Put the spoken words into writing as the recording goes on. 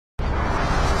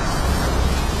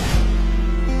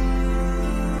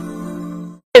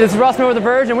This is Ross Miller with The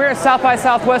Verge, and we're at South by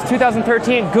Southwest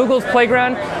 2013, Google's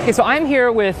Playground. Okay, so I'm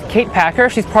here with Kate Packer.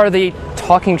 She's part of the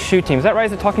Talking Shoe team. Is that right?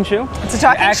 Is it Talking Shoe? It's a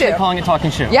Talking Shoe. Actually calling it Talking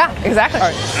Shoe. Yeah, exactly.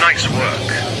 All right. Nice work.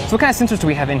 So what kind of sensors do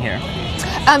we have in here?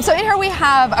 So in here we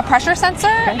have a pressure sensor,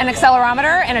 an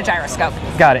accelerometer, and a gyroscope.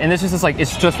 Got it. And this is just like,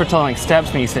 it's just for telling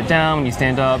steps when you sit down, when you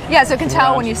stand up. Yeah, so it can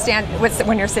tell when you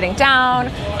when you're sitting down,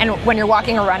 and when you're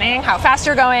walking or running, how fast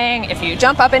you're going. If you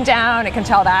jump up and down, it can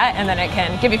tell that, and then it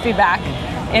can give you feedback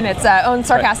in its own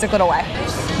sarcastic little way.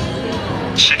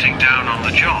 Sitting down on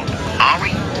the job, are we?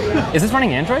 Is this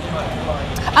running Android?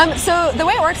 So the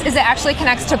way it works is it actually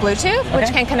connects to Bluetooth, which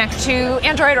can connect to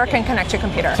Android or can connect to a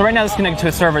computer. So right now this is connected to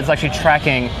a server that's actually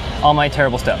tracking all my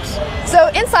terrible steps. So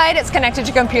inside it's connected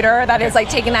to a computer that is like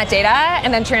taking that data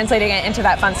and then translating it into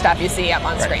that fun stuff you see up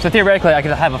on screen. So theoretically I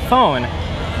could have a phone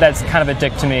that's kind of a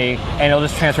dick to me, and it'll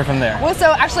just transfer from there. Well,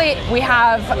 so actually we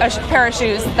have a pair of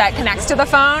shoes that connects to the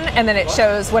phone, and then it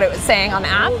shows what it was saying on the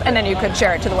app, and then you could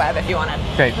share it to the web if you wanted.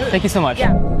 Great, thank you so much.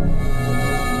 Yeah.